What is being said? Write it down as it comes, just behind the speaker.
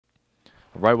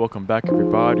Alright, welcome back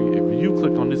everybody. If you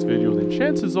clicked on this video, then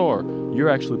chances are you're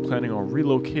actually planning on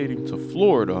relocating to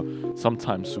Florida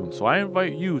sometime soon. So I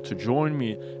invite you to join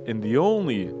me in the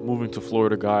only moving to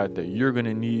Florida guide that you're going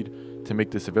to need to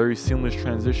make this a very seamless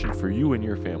transition for you and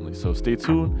your family. So stay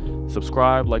tuned,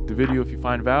 subscribe, like the video if you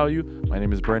find value. My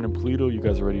name is Branden Pulido. You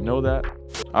guys already know that.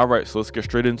 Alright, so let's get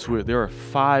straight into it. There are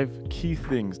 5 key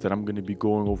things that I'm going to be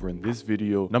going over in this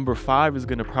video. Number 5 is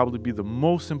going to probably be the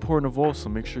most important of all, so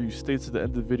make sure you stay to the end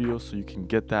of the video so you can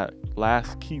get that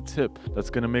last key tip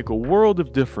that's going to make a world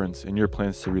of difference in your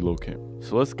plans to relocate.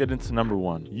 So let's get into number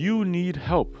 1. You need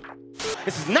help.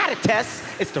 This is not a test,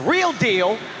 it's the real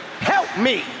deal. Help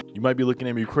me. You might be looking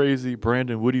at me crazy.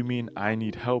 Branden, what do you mean I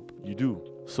need help? You do.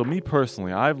 So me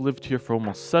personally, I've lived here for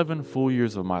almost 7 full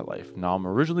years of my life. Now, I'm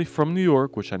originally from New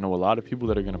York, which I know a lot of people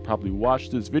that are going to probably watch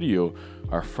this video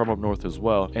are from up north as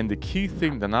well. And the key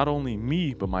thing that not only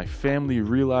me, but my family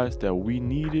realized that we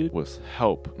needed was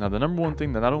help. Now, the number one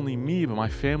thing that not only me, but my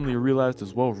family realized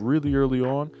as well really early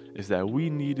on is that we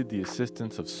needed the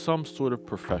assistance of some sort of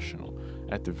professional.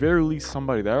 At the very least,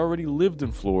 somebody that already lived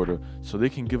in Florida so they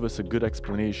can give us a good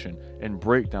explanation and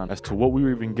breakdown as to what we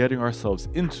were even getting ourselves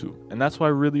into. And that's why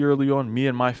really early on, me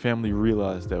and my family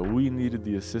realized that we needed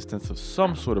the assistance of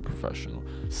some sort of professional.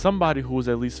 Somebody who was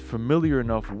at least familiar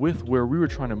enough with where we were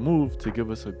trying to move to give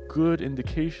us a good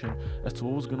indication as to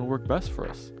what was going to work best for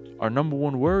us. Our number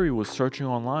one worry was searching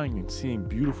online and seeing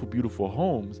beautiful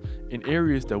homes in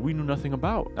areas that we knew nothing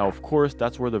about. Now, of course,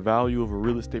 that's where the value of a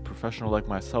real estate professional like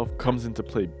myself comes into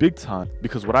play big time,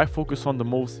 because what I focus on the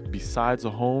most besides a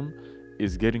home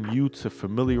is getting you to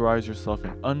familiarize yourself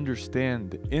and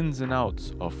understand the ins and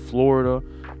outs of Florida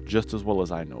just as well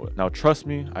as I know it. Now, trust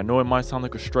me, I know it might sound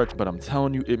like a stretch, but I'm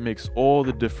telling you, it makes all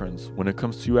the difference when it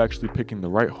comes to you actually picking the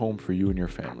right home for you and your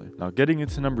family. Now, getting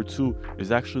into number 2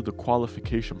 is actually the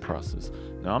qualification process.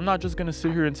 Now, I'm not just going to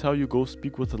sit here and tell you go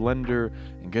speak with a lender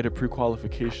and get a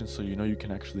pre-qualification so you know you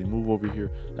can actually move over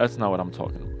here. That's not what I'm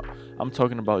talking about. I'm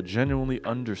talking about genuinely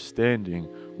understanding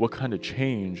what kind of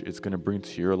change it's going to bring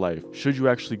to your life should you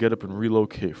actually get up and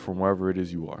relocate from wherever it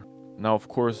is you are. Now, of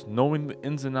course, knowing the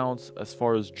ins and outs as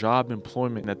far as job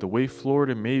employment, that the way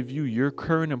Florida may view your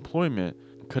current employment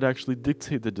could actually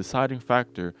dictate the deciding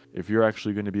factor if you're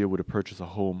actually going to be able to purchase a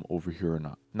home over here or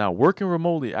not. Now, working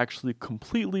remotely actually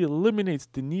completely eliminates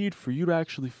the need for you to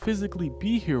actually physically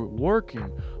be here working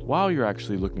while you're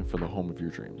actually looking for the home of your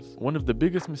dreams. One of the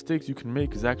biggest mistakes you can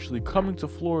make is actually coming to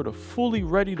Florida fully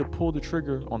ready to pull the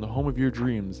trigger on the home of your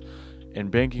dreams and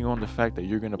banking on the fact that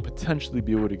you're going to potentially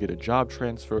be able to get a job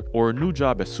transfer or a new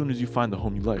job as soon as you find the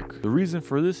home you like. The reason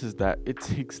for this is that it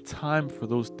takes time for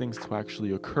those things to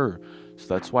actually occur. So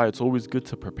that's why it's always good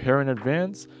to prepare in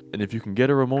advance, and if you can get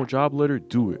a remote job later,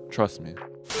 do it, trust me.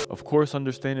 Of course,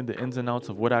 understanding the ins and outs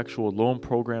of what actual loan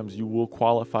programs you will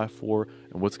qualify for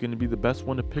and what's going to be the best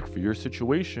one to pick for your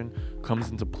situation comes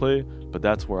into play, but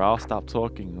that's where I'll stop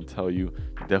talking and tell you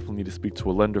definitely need to speak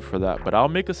to a lender for that. But I'll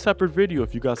make a separate video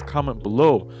if you guys comment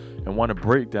below and want to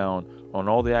break down on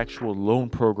all the actual loan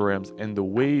programs and the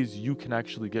ways you can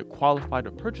actually get qualified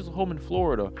to purchase a home in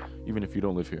Florida even if you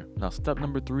don't live here. Now, step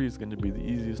number 3 is going to be the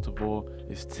easiest of all,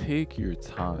 is take your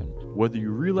time. Whether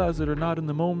you realize it or not in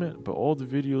the moment, but all the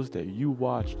videos that you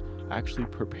watched actually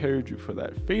prepared you for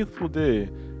that faithful day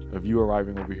of you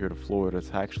arriving over here to Florida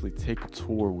to actually take a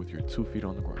tour with your 2 feet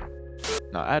on the ground.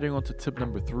 Now, adding on to tip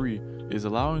number 3 is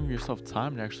allowing yourself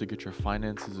time to actually get your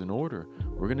finances in order.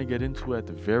 We're going to get into it at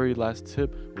the very last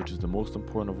tip, which is the most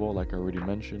important of all, like I already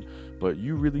mentioned, but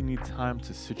you really need time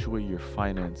to situate your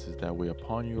finances. That way,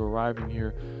 upon you arriving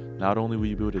here, not only will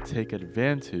you be able to take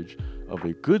advantage of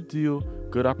a good deal,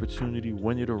 good opportunity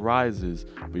when it arises,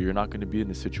 but you're not going to be in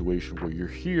a situation where you're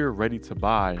here ready to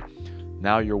buy.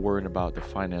 Now you're worrying about the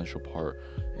financial part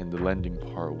and the lending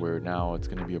part, where now it's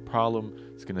going to be a problem.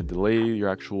 It's going to delay your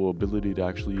actual ability to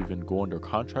actually even go under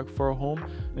contract for a home,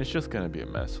 and it's just going to be a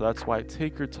mess. So that's why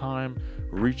take your time,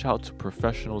 reach out to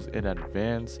professionals in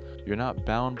advance. You're not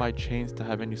bound by chains to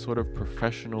have any sort of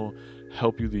professional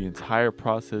help you the entire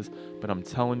process, but I'm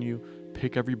telling you,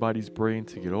 pick everybody's brain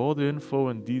to get all the info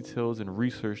and details and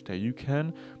research that you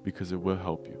can, because it will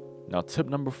help you. Now, tip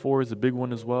number 4 is a big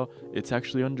one as well. It's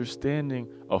actually understanding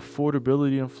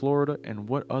affordability in Florida and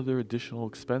what other additional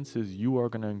expenses you are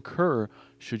going to incur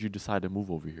should you decide to move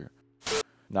over here.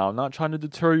 Now, I'm not trying to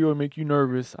deter you or make you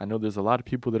nervous. I know there's a lot of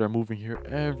people that are moving here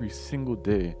every single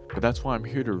day, but that's why I'm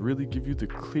here to really give you the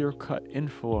clear-cut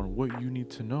info on what you need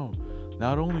to know.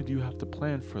 Not only do you have to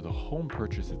plan for the home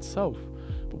purchase itself,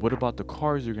 But what about the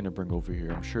cars you're going to bring over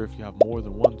here? I'm sure if you have more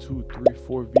than 1, 2, 3,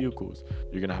 4 vehicles,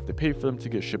 you're going to have to pay for them to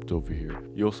get shipped over here.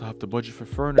 You also have to budget for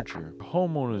furniture,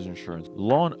 homeowners insurance,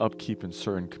 lawn upkeep in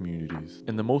certain communities.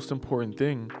 And the most important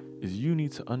thing is you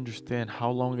need to understand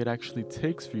how long it actually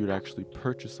takes for you to actually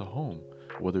purchase a home,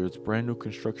 whether it's brand new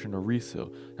construction or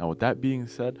resale. Now, with that being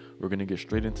said, we're going to get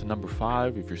straight into number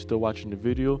 5. If you're still watching the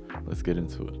video, let's get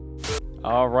into it.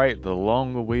 All right, the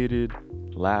long-awaited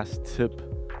last tip,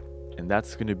 and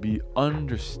that's going to be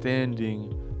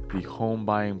understanding the home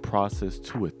buying process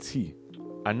to a T.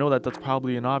 I know that that's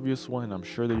probably an obvious one, and I'm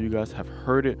sure that you guys have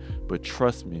heard it, but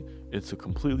trust me, it's a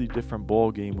completely different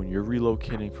ball game when you're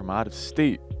relocating from out of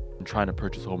state and trying to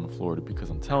purchase a home in Florida,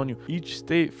 because I'm telling you, each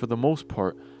state for the most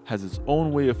part has its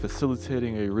own way of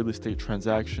facilitating a real estate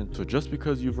transaction. So just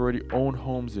because you've already owned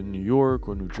homes in New York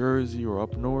or New Jersey or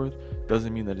up north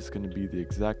doesn't mean that it's going to be the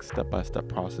exact step-by-step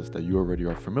process that you already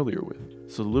are familiar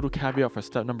with. So the little caveat for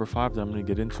step number 5 that I'm going to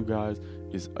get into, guys,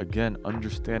 is again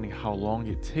understanding how long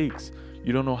it takes.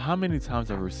 You don't know how many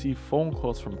times I've received phone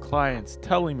calls from clients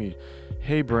telling me,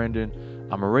 hey Branden,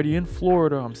 I'm already in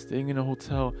Florida, I'm staying in a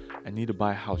hotel, I need to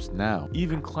buy a house now.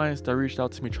 Even clients that reached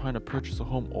out to me trying to purchase a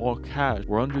home all cash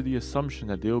were under the assumption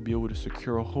that they'll be able to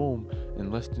secure a home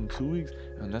in less than 2 weeks,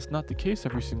 and that's not the case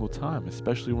every single time,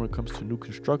 especially when it comes to new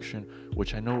construction,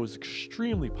 which I know is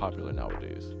extremely popular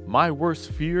nowadays. My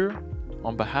worst fear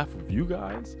on behalf of you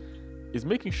guys is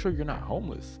making sure you're not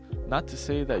homeless. Not to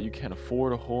say that you can't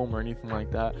afford a home or anything like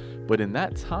that, but in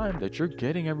that time that you're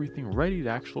getting everything ready to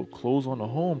actually close on a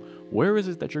home, where is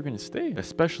it that you're going to stay?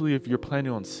 Especially if you're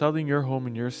planning on selling your home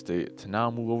in your state to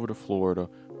now move over to Florida,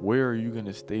 where are you going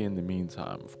to stay in the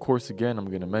meantime? Of course, again, I'm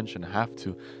going to mention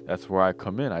that's where I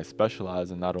come in. I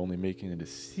specialize in not only making it a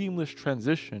seamless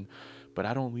transition, but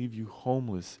I don't leave you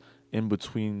homeless in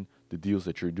between the deals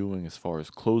that you're doing as far as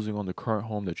closing on the current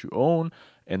home that you own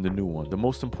and the new one. The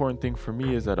most important thing for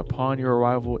me is that upon your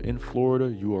arrival in Florida,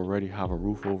 you already have a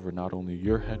roof over not only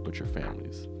your head, but your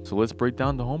family's. So let's break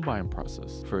down the home buying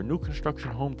process. For a new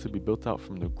construction home to be built out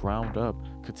from the ground up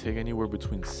could take anywhere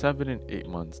between 7 and 8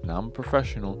 months. Now, I'm a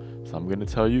professional, so I'm going to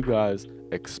tell you guys,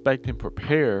 expect and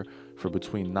prepare for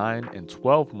between 9 and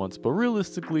 12 months. But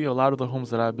realistically, a lot of the homes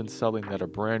that I've been selling that are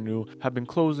brand new have been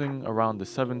closing around the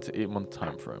 7 to 8 month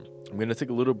time frame. I'm going to take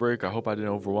a little break. I hope I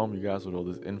didn't overwhelm you guys with all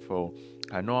this info.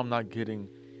 I know I'm not getting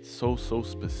so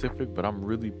specific, but I'm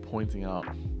really pointing out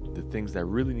the things that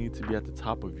really need to be at the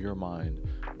top of your mind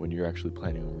when you're actually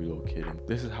planning on relocating.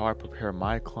 This is how I prepare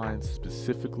my clients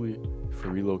specifically for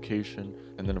relocation.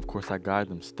 And then of course I guide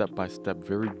them step by step,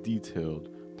 very detailed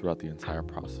throughout the entire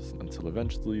process until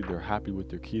eventually they're happy with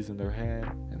their keys in their hand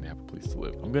and they have a place to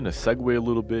live. I'm going to segue a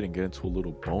little bit and get into a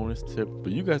little bonus tip,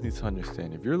 but you guys need to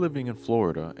understand, if you're living in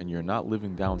Florida and you're not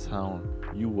living downtown,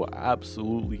 you will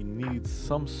absolutely need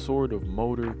some sort of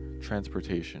motor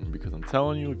transportation, because I'm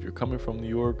telling you, if you're coming from New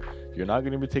York, you're not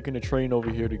going to be taking a train over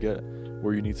here to get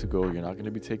where you need to go. You're not going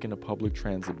to be taking a public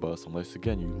transit bus unless,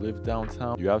 again, you live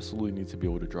downtown. You absolutely need to be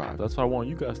able to drive. That's why I want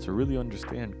you guys to really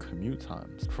understand commute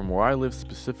times. From where I live,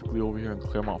 specifically over here in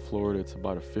Claremont, Florida, it's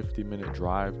about a 50-minute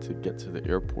drive to get to the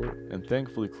airport. And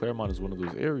thankfully, Claremont is one of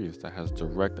those areas that has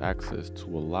direct access to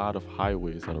a lot of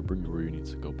highways that'll bring you where you need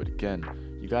to go. But again,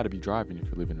 you got to be driving if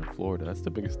you're living in Florida. That's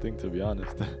the biggest thing, to be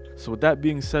honest. So with that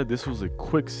being said, this was a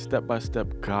quick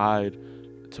step-by-step guide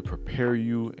to prepare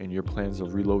you and your plans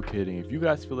of relocating. If you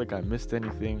guys feel like I missed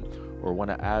anything or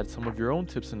want to add some of your own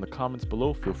tips in the comments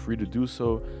below, feel free to do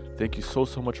so. Thank you so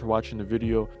much for watching the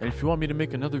video. And if you want me to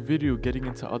make another video getting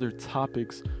into other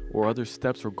topics or other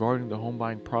steps regarding the home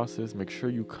buying process, make sure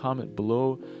you comment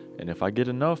below. And if I get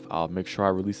enough, I'll make sure I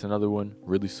release another one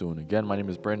really soon. Again, my name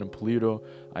is Branden Pulido.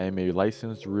 I am a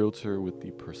licensed realtor with the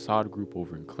Prasad Group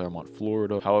over in Claremont,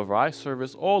 Florida. However, I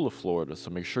service all of Florida, so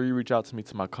make sure you reach out to me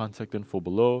to my contact info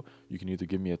below. You can either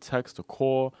give me a text, a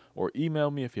call, or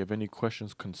email me if you have any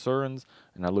questions, concerns,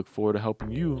 and I look forward to helping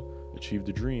you achieve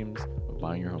the dreams of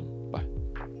buying your home. Bye.